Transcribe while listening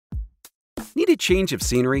Need a change of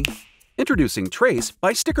scenery? Introducing Trace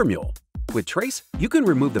by Sticker Mule. With Trace, you can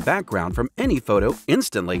remove the background from any photo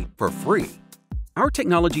instantly for free. Our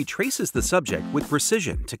technology traces the subject with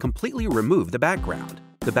precision to completely remove the background.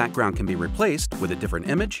 The background can be replaced with a different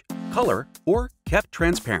image, color, or kept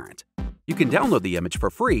transparent. You can download the image for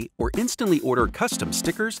free or instantly order custom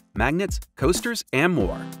stickers, magnets, coasters, and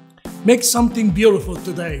more. Make something beautiful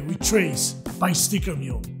today with Trace by Sticker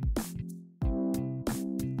Mule.